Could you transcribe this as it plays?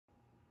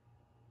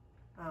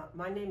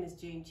My name is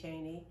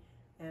Chaney,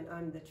 and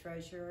I'm the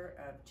treasurer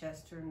of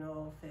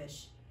Chester-Newell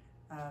FISH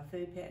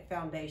Food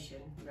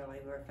Foundation. Really,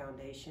 we're a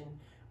foundation.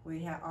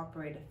 We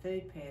operate a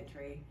food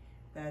pantry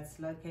that's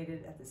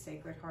located at the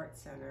Sacred Heart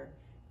Center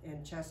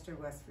in Chester,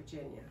 West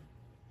Virginia.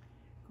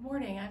 Good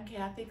morning, I'm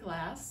Cathy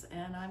Glass,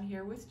 and I'm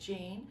here with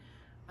Jean.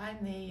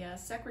 I'm the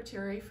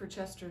secretary for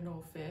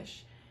Chester-Newell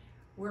FISH.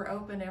 We're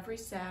open every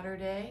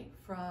Saturday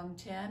from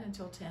 10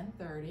 until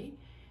 10:30,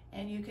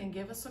 and you can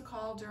give us a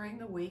call during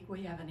the week.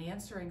 We have an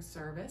answering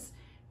service.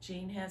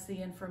 Jean has the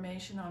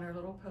information on her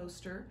little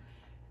poster,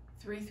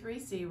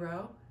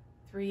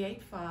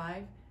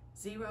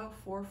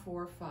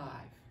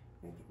 330-385-0445.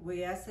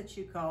 We ask that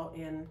you call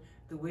in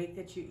the week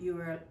that you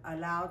are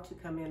allowed to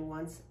come in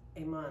once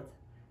a month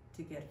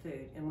to get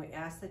food, and we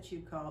ask that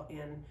you call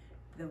in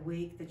the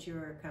week that you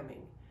are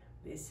coming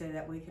so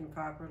that we can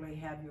properly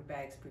have your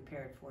bags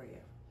prepared for you.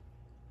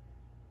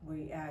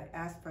 We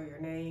ask for your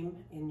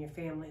name and your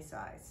family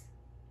size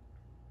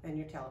and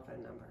your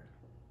telephone number.